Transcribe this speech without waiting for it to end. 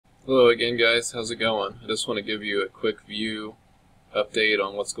Hello again, guys. How's it going? I just want to give you a quick view update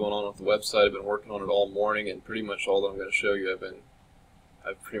on what's going on with the website. I've been working on it all morning, and pretty much all that I'm going to show you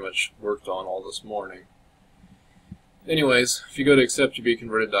I've pretty much worked on all this morning. Anyways, if you go to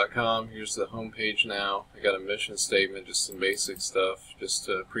accepttobeconverted.com, here's the home page now. I got a mission statement, just some basic stuff, just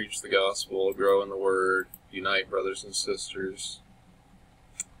to preach the gospel, grow in the Word, unite brothers and sisters,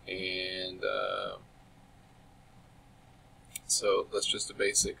 and so that's just a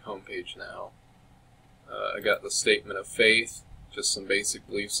basic homepage now. I got the statement of faith, just some basic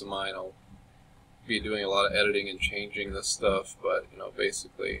beliefs of mine. I'll be doing a lot of editing and changing this stuff, but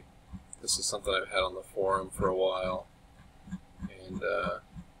basically, this is something I've had on the forum for a while, and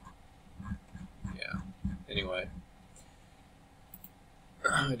yeah. Anyway,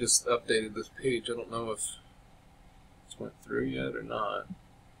 I just updated this page. I don't know if it's went through yet or not.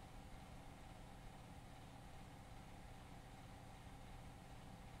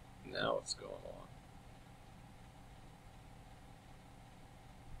 Now what's going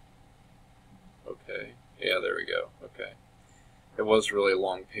on? Okay, yeah, there we go. Okay, it was really a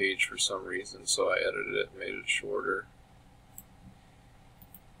long page for some reason, so I edited it and made it shorter.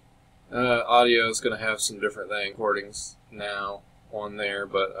 Audio is going to have some different recordings now on there,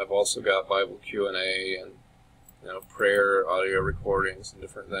 but I've also got Bible Q&A and prayer audio recordings and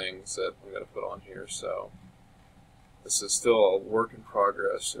different things that I'm going to put on here. So this is still a work in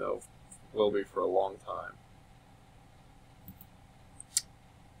progress. Will be for a long time.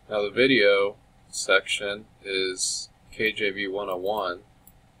 Now the video section is KJV 101.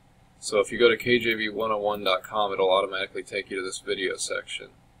 So if you go to kjv101.com, it'll automatically take you to this video section.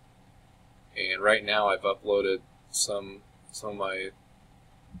 And right now I've uploaded some of my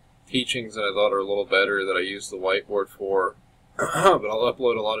teachings that I thought are a little better that I used the whiteboard for, but I'll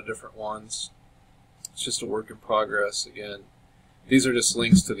upload a lot of different ones. It's just a work in progress. Again, these are just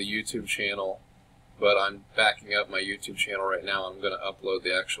links to the YouTube channel, but I'm backing up my YouTube channel right now. I'm going to upload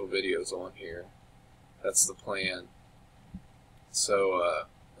the actual videos on here. That's the plan. So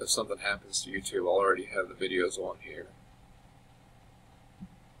if something happens to YouTube, I'll already have the videos on here.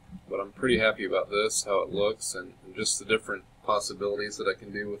 But I'm pretty happy about this, how it looks, and just the different possibilities that I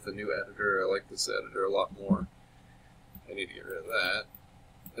can do with the new editor. I like this editor a lot more. I need to get rid of that.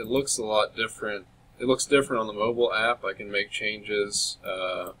 It looks a lot different. It looks different on the mobile app. I can make changes,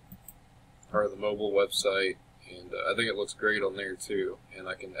 or the mobile website, and I think it looks great on there too. And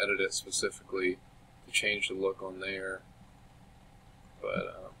I can edit it specifically to change the look on there.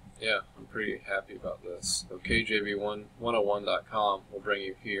 But yeah, I'm pretty happy about this. So KJV101.com will bring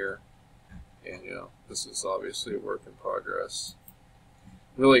you here, and this is obviously a work in progress.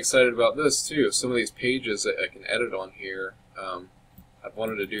 I'm really excited about this too. Some of these pages that I can edit on here. I've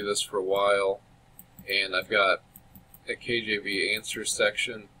wanted to do this for a while. And I've got a KJV answer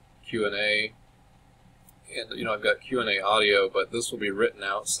section, Q&A, and I've got Q&A audio, but this will be written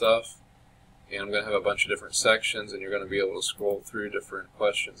out stuff, and I'm going to have a bunch of different sections, and you're going to be able to scroll through different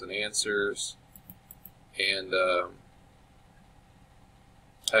questions and answers. And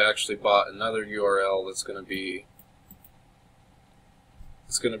I actually bought another URL that's going to be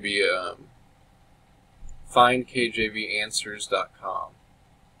findkjvanswers.com.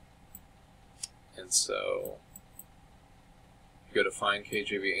 And so, if you go to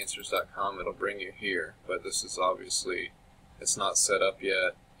findkjvanswers.com, it'll bring you here. But this is obviously, it's not set up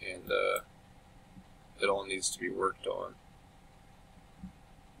yet, and it all needs to be worked on.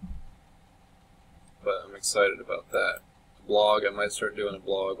 But I'm excited about that. Blog, I might start doing a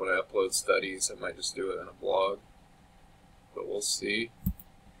blog when I upload studies. I might just do it in a blog, but we'll see.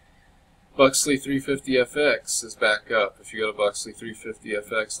 Buxley 350FX is back up. If you go to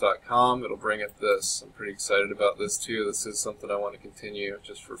buxley350fx.com, it'll bring up this. I'm pretty excited about this too. This is something I want to continue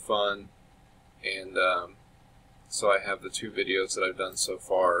just for fun. And so I have the two videos that I've done so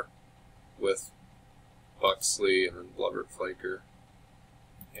far with Buxley and then Blubber Flaker.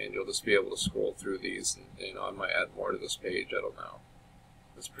 And you'll just be able to scroll through these. And I might add more to this page. I don't know.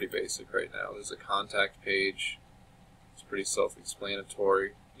 It's pretty basic right now. There's a contact page. It's pretty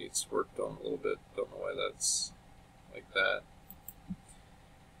self-explanatory. Needs worked on a little bit. Don't know why that's like that.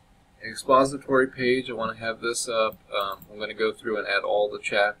 Expository page, I want to have this up. I'm going to go through and add all the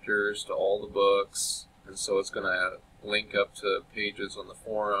chapters to all the books, and so it's going to link up to pages on the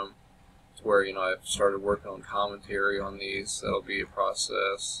forum to where I've started working on commentary on these. That'll be a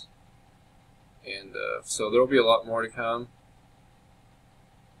process, and so there'll be a lot more to come.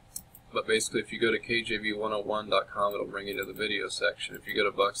 But basically, if you go to kjv101.com, it'll bring you to the video section. If you go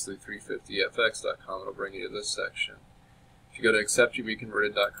to buxley350fx.com, it'll bring you to this section. If you go to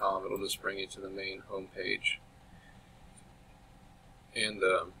accepttobeconverted.com, it'll just bring you to the main home page. And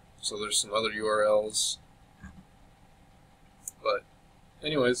So there's some other URLs. But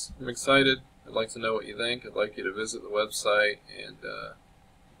anyways, I'm excited. I'd like to know what you think. I'd like you to visit the website, and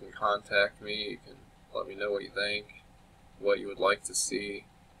you can contact me. You can let me know what you think, what you would like to see.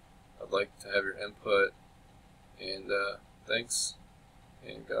 I'd like to have your input. And thanks,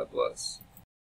 and God bless.